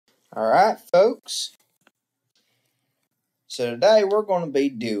Alright, folks. So today we're going to be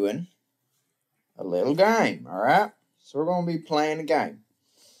doing a little game, alright? So we're going to be playing a game.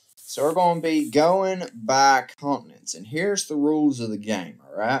 So we're going to be going by continents. And here's the rules of the game,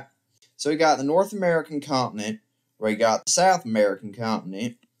 alright? So we got the North American continent, we got the South American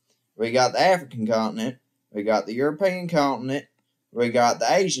continent, we got the African continent, we got the European continent, we got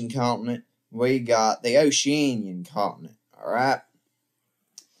the Asian continent, we got the Oceanian continent, alright?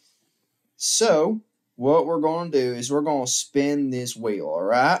 So, what we're going to do is we're going to spin this wheel,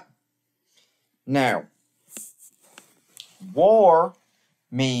 alright? Now, war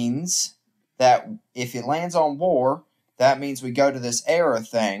means that if it lands on war, that means we go to this arrow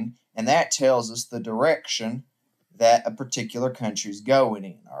thing, and that tells us the direction that a particular country is going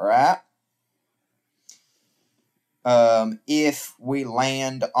in, alright? If we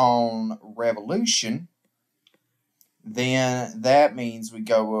land on revolution, then that means we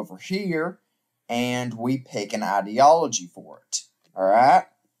go over here and we pick an ideology for it. Alright?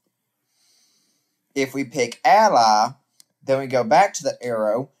 If we pick ally, then we go back to the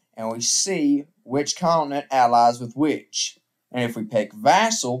arrow and we see which continent allies with which. And if we pick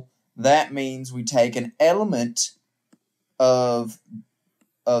vassal, that means we take an element of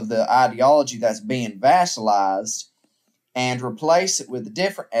the ideology that's being vassalized and replace it with a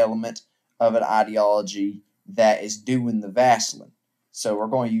different element of an ideology that is doing the vassaling. So we're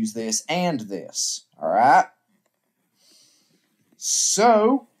going to use this and this. Alright?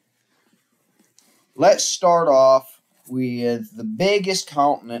 So, let's start off with the biggest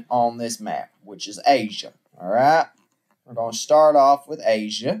continent on this map, which is Asia. Alright? We're going to start off with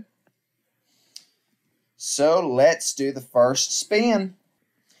Asia. So, let's do the first spin.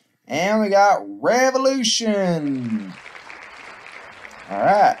 And we got revolution.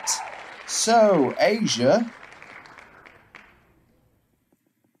 Alright. So, Asia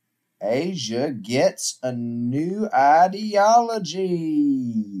gets a new ideology.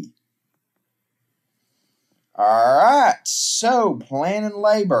 Alright, so plan and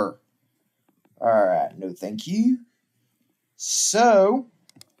labor. Alright, no thank you. So,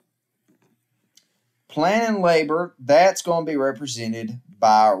 plan and labor, that's going to be represented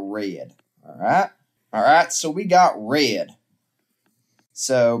by red. Alright, so we got red.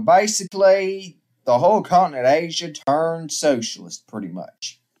 So, basically, the whole continent of Asia turned socialist, pretty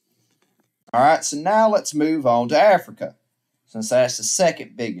much. Alright, so now let's move on to Africa, since that's the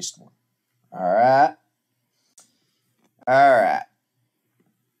second biggest one. Alright.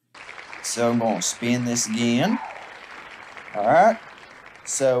 So I'm going to spin this again. Alright.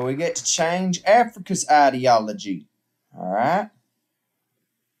 So we get to change Africa's ideology. Alright.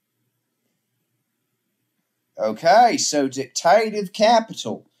 Okay, so dictative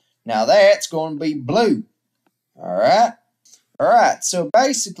capital. Now that's going to be blue. Alright. Alright, so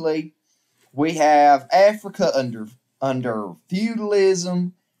basically we have Africa under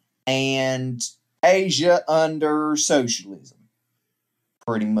feudalism and Asia under socialism.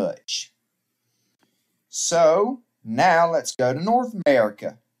 Pretty much. So, now let's go to North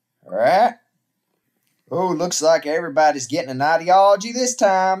America. Alright? Oh, looks like everybody's getting an ideology this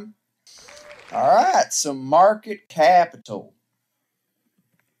time. Alright, so market capital.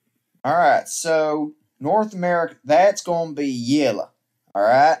 Alright, so North America, that's going to be yellow.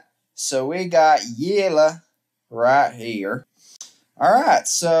 Alright? So we got yellow right here. Alright,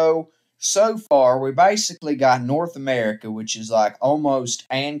 so far we basically got North America, which is like almost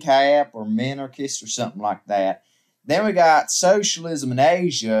ANCAP or minarchist or something like that. Then we got socialism in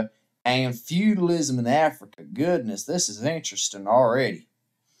Asia and feudalism in Africa. Goodness, this is interesting already.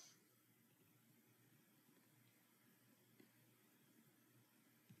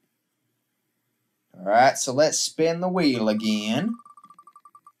 Alright, so let's spin the wheel again.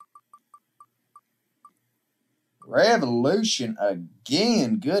 Revolution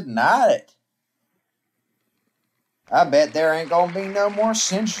again. Good night. I bet there ain't gonna be no more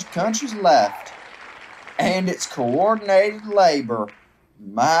centrist countries left. And it's coordinated labor.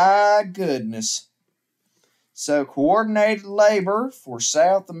 My goodness. So coordinated labor for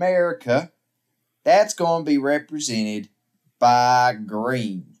South America, that's gonna be represented by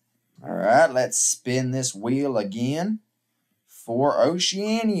green. Alright, let's spin this wheel again for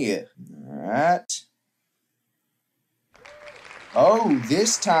Oceania. Alright. Oh,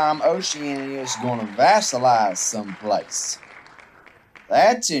 this time Oceania is going to vassalize someplace.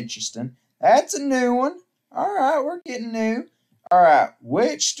 That's interesting. That's a new one. Alright, we're getting new. Alright,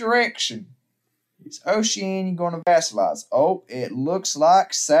 which direction is Oceania going to vassalize? Oh, it looks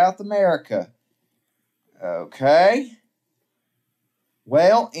like South America. Okay.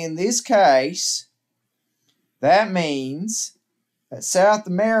 Well, in this case, that means that South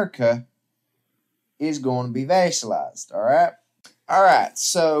America is going to be vassalized. Alright? Alright,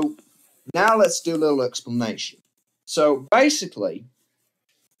 so now let's do a little explanation. So basically,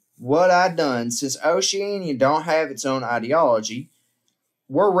 what I done, since Oceania don't have its own ideology,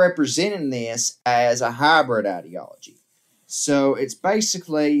 we're representing this as a hybrid ideology. So it's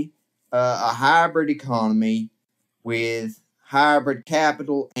basically a hybrid economy with hybrid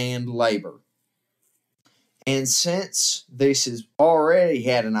capital and labor. And since this has already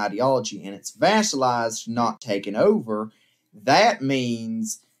had an ideology and it's vassalized, not taken over, that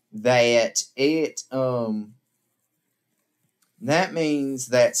means that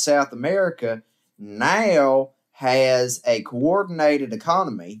South America now has a coordinated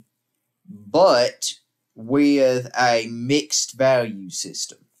economy, but with a mixed value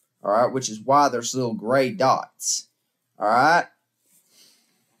system. Alright, which is why there's little gray dots. Alright?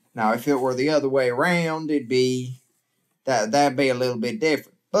 Now, if it were the other way around, that'd be a little bit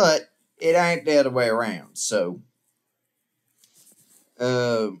different. But it ain't the other way around. So,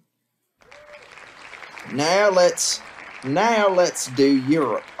 now let's do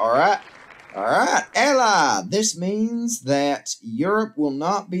Europe. All right, ally. This means that Europe will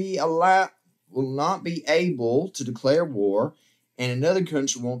not be able to declare war, and another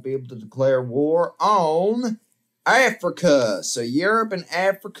country won't be able to declare war on Africa. So Europe and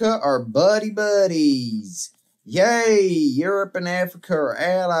Africa are buddies. Yay! Europe and Africa are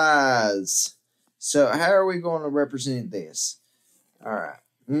allies. So how are we going to represent this? Alright.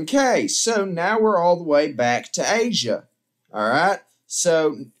 Okay, so now we're all the way back to Asia. Alright?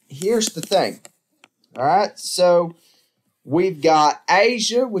 So here's the thing. Alright? So we've got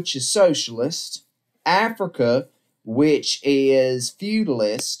Asia, which is socialist, Africa, which is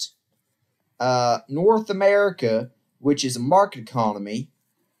feudalist, North America, which is a market economy,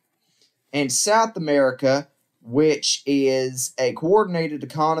 and South America, which is a coordinated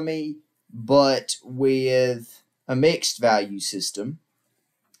economy, but with a mixed value system,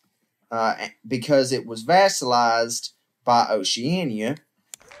 because it was vassalized by Oceania,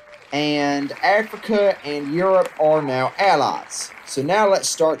 and Africa and Europe are now allies. So now let's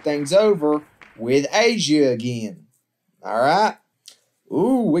start things over with Asia again. Alright?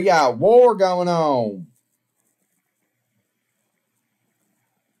 Ooh, we got war going on.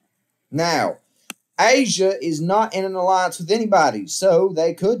 Now, Asia is not in an alliance with anybody, so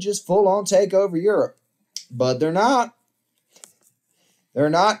they could just full on take over Europe. But they're not. They're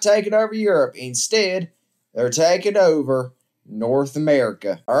not taking over Europe. Instead, they're taking over North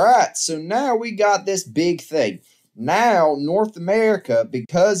America. Alright, so now we got this big thing. Now, North America,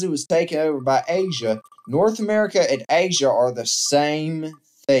 because it was taken over by Asia, North America and Asia are the same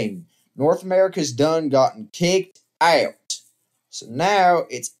thing. North America's done gotten kicked out. So now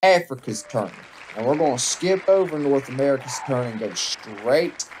it's Africa's turn. And we're going to skip over North America's turn and go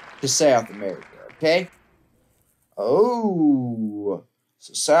straight to South America, okay? Oh,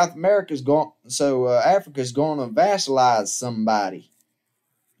 so Africa's going to vassalize somebody.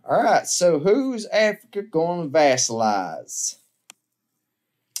 Alright, so who's Africa going to vassalize?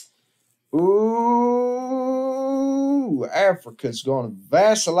 Ooh, Africa's going to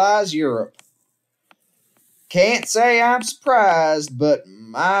vassalize Europe. Can't say I'm surprised, but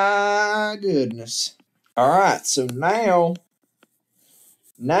my goodness. Alright, so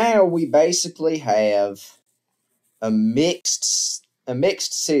now we basically have a mixed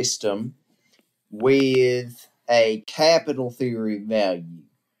system with a capital theory value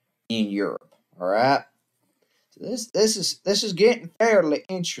in Europe. Alright? So this is getting fairly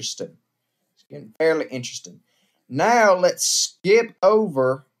interesting. It's getting fairly interesting. Now let's skip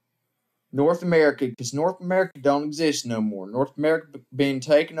over North America, because North America don't exist no more. North America been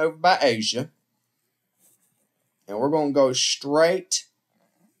taken over by Asia. And we're going to go straight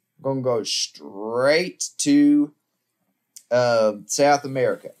to South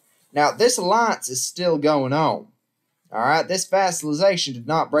America. Now, this alliance is still going on. Alright, this vassalization did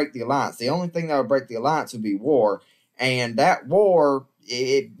not break the alliance. The only thing that would break the alliance would be war. And that war,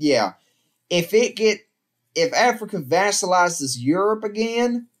 if Africa vassalizes Europe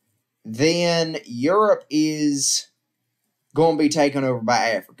again, then Europe is going to be taken over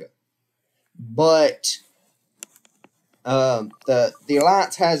by Africa. But the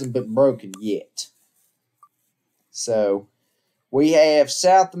alliance hasn't been broken yet. So we have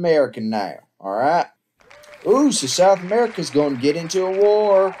South America now. Alright. Ooh, so South America's going to get into a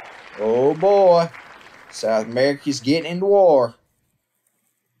war. Oh boy. South America's getting into war.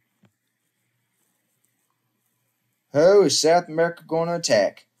 Who is South America going to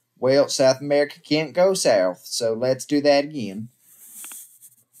attack? Well, South America can't go south, so let's do that again.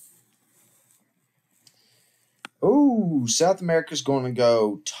 Ooh, South America's going to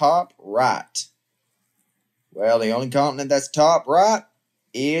go top right. Well, the only continent that's top right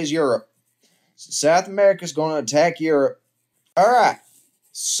is Europe. So South America's going to attack Europe. All right.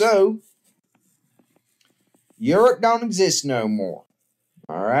 So Europe don't exist no more.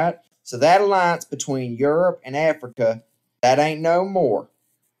 All right. So that alliance between Europe and Africa, that ain't no more.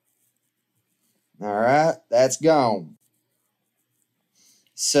 All right. That's gone.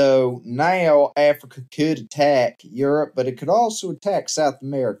 So now Africa could attack Europe, but it could also attack South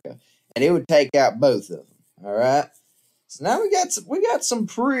America, and it would take out both of them. All right. So now we got some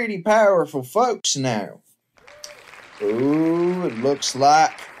pretty powerful folks now. Ooh, it looks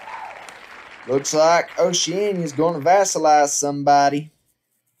like Oceania's going to vassalize somebody.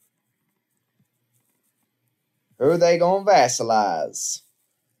 Who are they going to vassalize?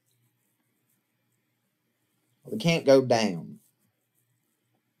 Well, they can't go down.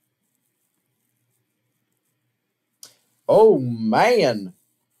 Oh, man.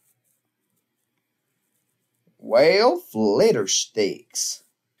 Well, flitter sticks.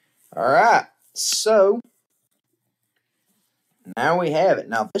 All right, so now we have it.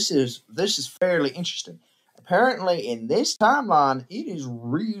 Now this is fairly interesting. Apparently, in this timeline, it is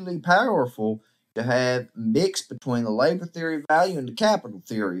really powerful to have mix between the labor theory of value and the capital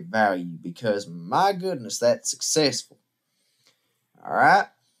theory of value, because my goodness, that's successful. All right.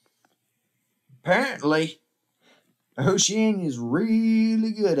 Apparently, Oceania is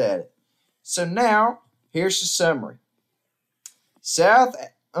really good at it. So now, here's the summary. South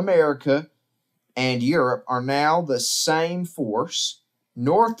America and Europe are now the same force.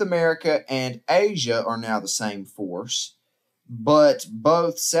 North America and Asia are now the same force. But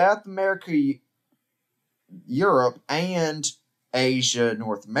both South America, Europe, and Asia,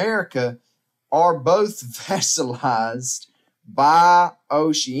 North America are both vassalized by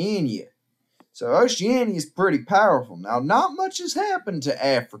Oceania. So Oceania is pretty powerful. Now, not much has happened to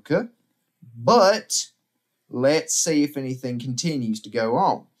Africa, but let's see if anything continues to go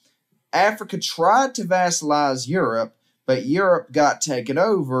on. Africa tried to vassalize Europe, but Europe got taken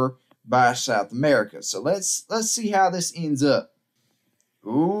over by South America. So let's see how this ends up.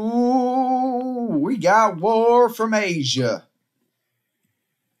 Ooh, we got war from Asia.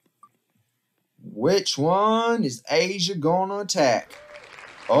 Which one is Asia gonna attack?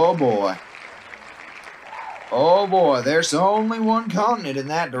 Oh boy. Oh boy, there's only one continent in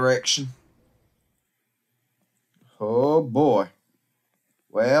that direction. Oh boy.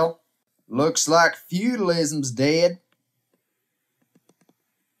 Well, looks like feudalism's dead.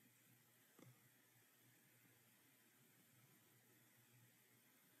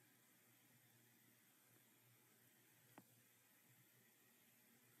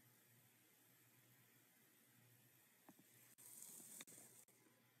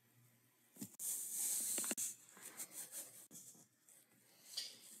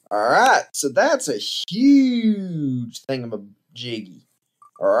 Alright, so that's a huge thingamajiggy.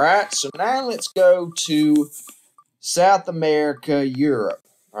 Alright, so now let's go to South America, Europe.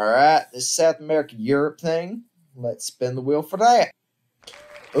 Alright, this South America, Europe thing. Let's spin the wheel for that.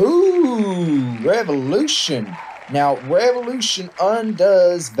 Ooh, revolution. Now, revolution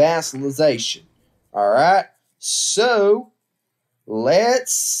undoes vassalization. Alright, so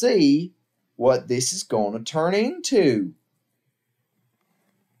let's see what this is going to turn into.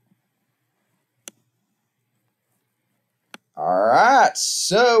 Alright,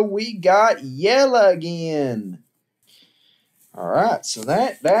 so we got yellow again. Alright, so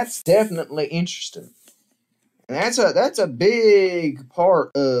that's definitely interesting. And that's a big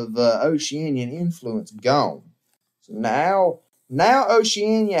part of Oceanian influence gone. So now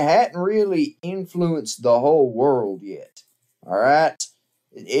Oceania hadn't really influenced the whole world yet. Alright?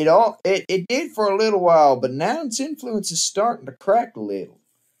 It did for a little while, but now its influence is starting to crack a little.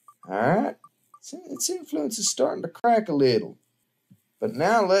 Alright? Its influence is starting to crack a little. But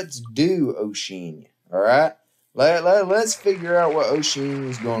now let's do Oceania. Alright? Let's figure out what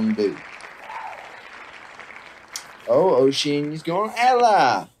Oceania's going to do. Oh, Oceania's going to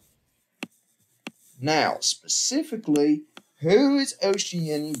ally. Now, specifically, who is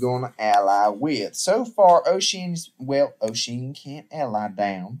Oceania going to ally with? So far, Oceania can't ally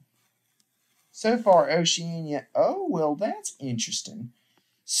down. So far, Oceania, oh, well, that's interesting.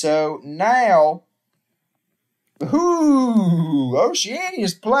 So now,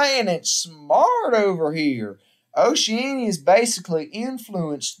 Oceania's playing it smart over here. Oceania's basically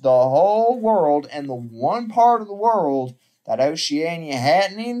influenced the whole world, and the one part of the world that Oceania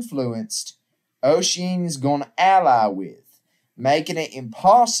hadn't influenced, Oceania's going to ally with, making it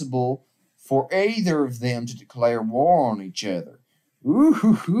impossible for either of them to declare war on each other.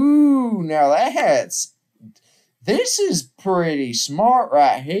 Ooh, now This is pretty smart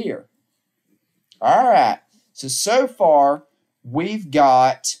right here. All right. So far, we've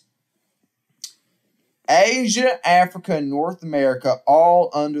got Asia, Africa, and North America all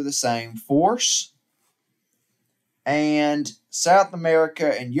under the same force, and South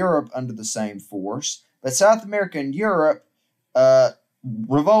America and Europe under the same force. But South America and Europe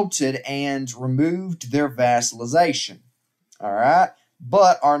revolted and removed their vassalization. All right,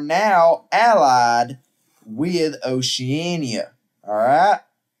 but are now allied with Oceania. All right.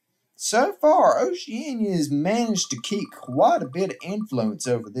 So far, Oceania has managed to keep quite a bit of influence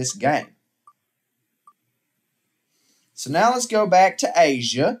over this game. So now let's go back to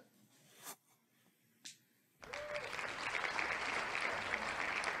Asia.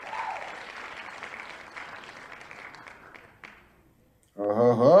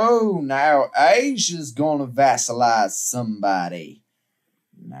 Oh, now Asia's gonna vassalize somebody.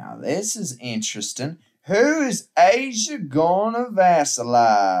 Now this is interesting. Who is Asia gonna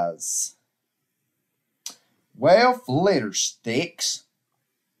vassalize? Well, flitter sticks.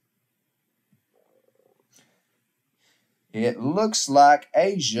 It looks like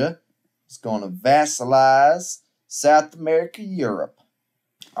Asia is gonna vassalize South America, Europe.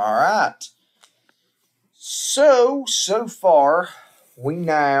 All right. So far, we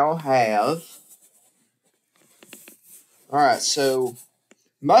now have. All right, so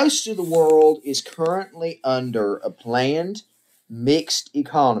most of the world is currently under a planned mixed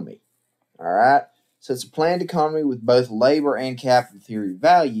economy. All right, so it's a planned economy with both labor and capital theory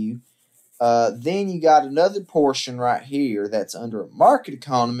value. Then you got another portion right here that's under a market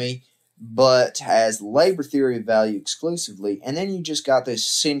economy, but has labor theory of value exclusively. And then you just got this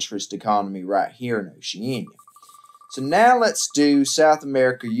centrist economy right here in Oceania. So now let's do South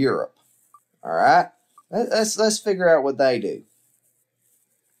America, Europe. All right, let's figure out what they do.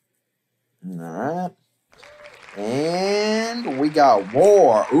 All right. And we got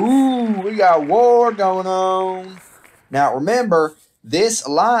war. Ooh, we got war going on. Now remember, this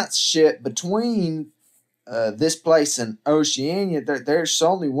alliance ship between this place and Oceania, there's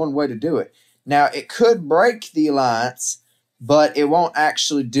only one way to do it. Now, it could break the alliance, but it won't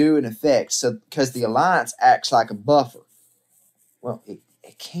actually do an effect, so because the alliance acts like a buffer. Well, it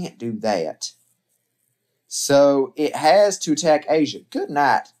can't do that. So it has to attack Asia. Good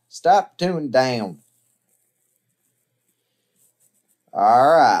night. Stop doing down. All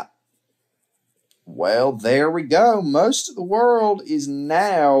right. Well, there we go. Most of the world is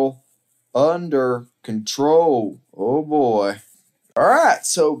now under control. Oh boy. All right,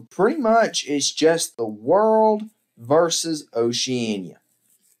 so pretty much it's just the world versus Oceania.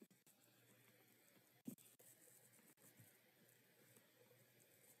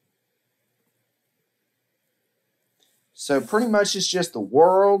 So pretty much it's just the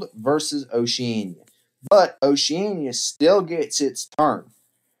world versus Oceania. But Oceania still gets its turn.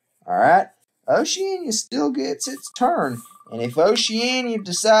 All right? Oceania still gets its turn. And if Oceania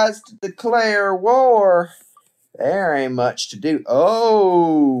decides to declare war, there ain't much to do.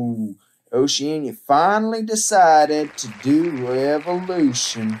 Oh, Oceania finally decided to do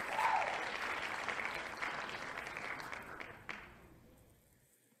revolution.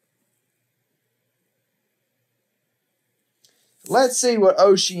 Let's see what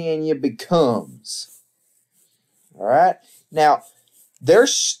Oceania becomes. All right. Now, they're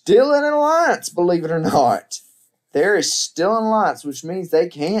still in an alliance, believe it or not. There is still an alliance, which means they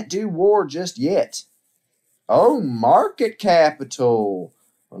can't do war just yet. Oh, market capital.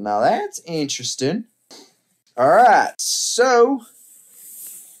 Well, now that's interesting. All right. So,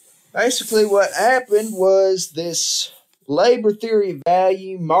 basically what happened was this labor theory of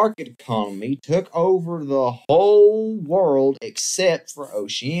value market economy took over the whole world except for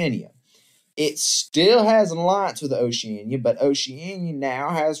Oceania. It still has an alliance with Oceania, but Oceania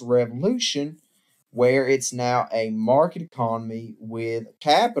now has revolution where it's now a market economy with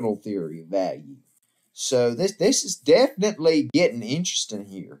capital theory of value. So this is definitely getting interesting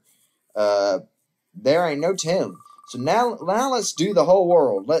here. There ain't no telling. So now let's do the whole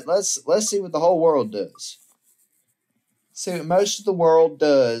world. Let's see what the whole world does. See what most of the world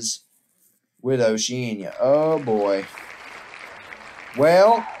does with Oceania. Oh boy.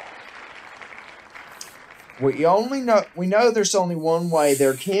 Well, we know there's only one way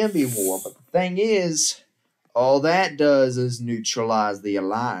there can be war, but the thing is, all that does is neutralize the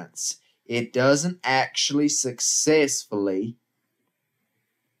alliance. It doesn't actually successfully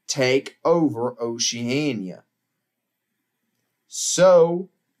take over Oceania. So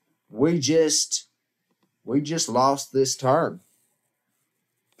we just lost this turn.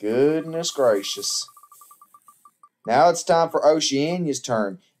 Goodness gracious. Now it's time for Oceania's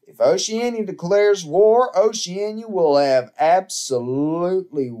turn. If Oceania declares war, Oceania will have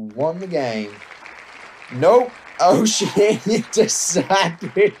absolutely won the game. Nope, Oceania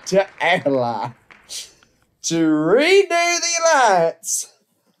decided to ally. To redo the alliance.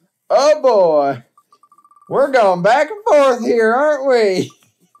 Oh boy. We're going back and forth here, aren't we?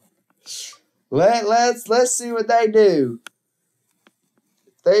 Let's see what they do.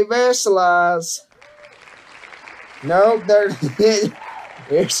 They vassalize. Nope,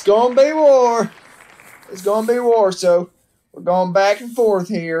 it's gonna be war. It's gonna be war, so we're going back and forth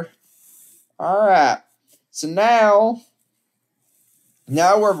here. Alright. So now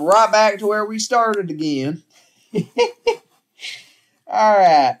we're right back to where we started again.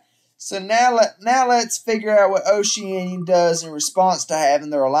 Alright. So now let's figure out what Oceania does in response to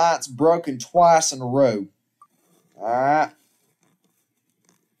having their alliance broken twice in a row. Alright.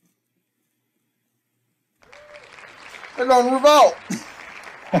 They're going to revolt.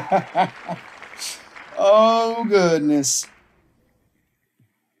 Oh goodness.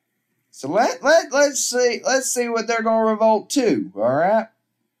 So let's see what they're going to revolt to. Alright.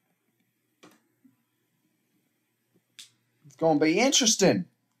 It's going to be interesting.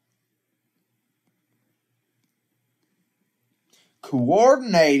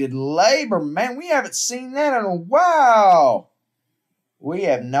 Coordinated labor. Man, we haven't seen that in a while. We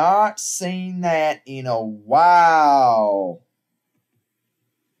have not seen that in a while.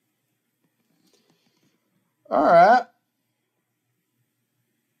 All right.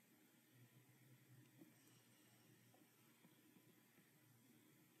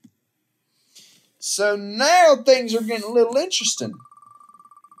 So now things are getting a little interesting.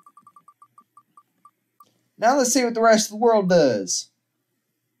 Now let's see what the rest of the world does.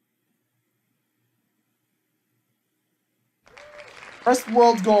 The rest of the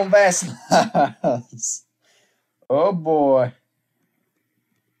world's going vassalize. Oh boy.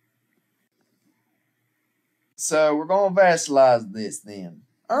 So we're going to vassalize this then.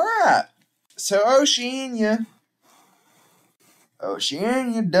 Alright. So Oceania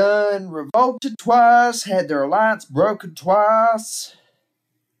done revolted twice, had their alliance broken twice.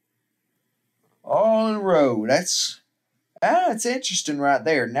 All in a row. That's interesting right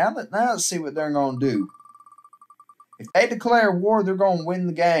there. Now let's see what they're going to do. If they declare war, they're going to win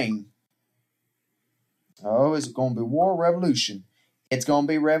the game. Oh, is it going to be war or revolution? It's going to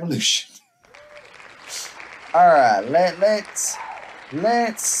be revolution. All right, let's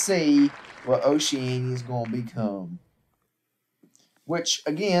see what Oceania is going to become. Which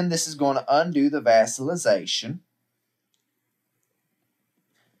again, this is going to undo the vassalization.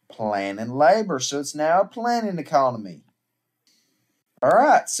 Planning labor, so it's now a planning economy. All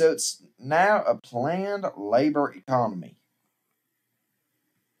right, so it's now a planned labor economy.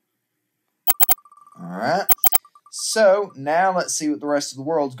 All right, so now let's see what the rest of the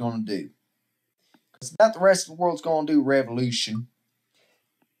world's going to do. Because not the rest of the world's going to do revolution.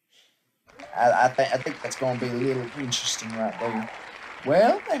 I think that's going to be a little interesting right there.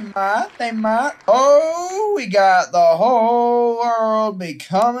 Well, they might. Oh, we got the whole world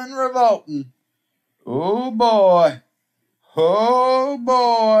becoming revolting. Oh boy. Oh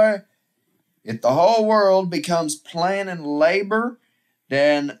boy. If the whole world becomes planning labor,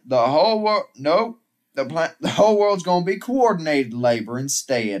 then the whole world, nope, the whole world's going to be coordinated labor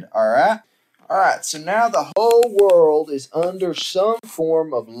instead, alright? Alright, so now the whole world is under some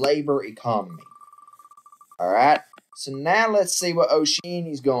form of labor economy. Alright, so now let's see what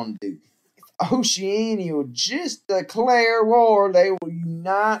Oceania's going to do. If Oceania will just declare war, they will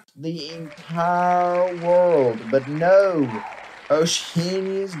unite the entire world. But no,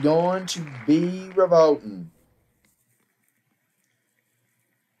 Oceania's going to be revolting.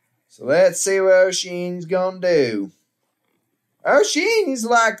 So let's see what Oceania's going to do. Oceania's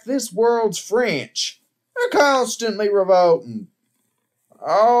like this world's French. They're constantly revolting.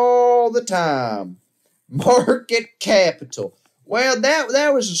 All the time. Market capital. Well,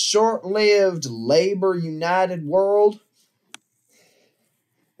 that was a short-lived labor united world.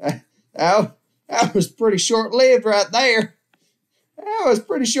 That was pretty short-lived right there. That was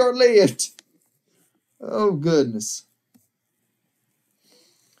pretty short-lived. Oh, goodness.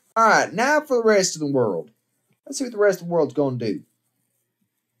 All right, now for the rest of the world. Let's see what the rest of the world's going to do.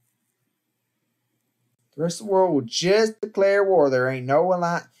 The rest of the world will just declare war. There ain't no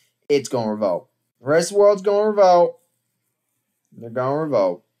alliance. It's going to revolt. The rest of the world's going to revolt. They're going to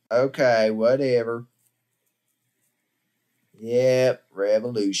revolt. Okay, whatever. Yep,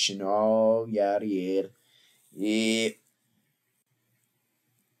 revolution. Oh, yada yada. Yep.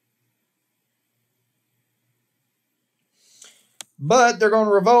 But they're going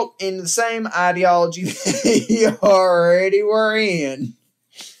to revolt in the same ideology they already were in.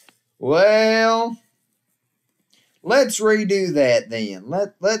 Well, let's redo that then.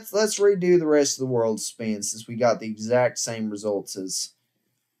 Let's redo the rest of the world spin since we got the exact same results as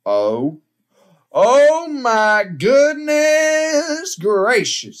oh my goodness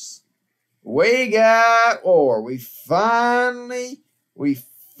gracious. We got war. We finally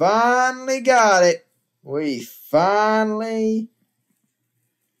got it. We finally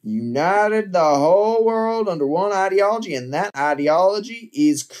united the whole world under one ideology, and that ideology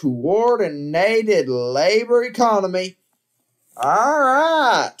is coordinated labor economy.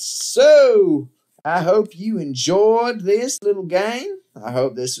 Alright, so I hope you enjoyed this little game. I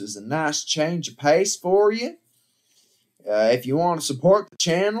hope this was a nice change of pace for you. If you want to support the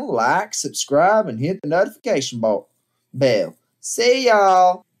channel, like, subscribe, and hit the notification bell. See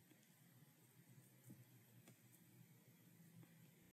y'all.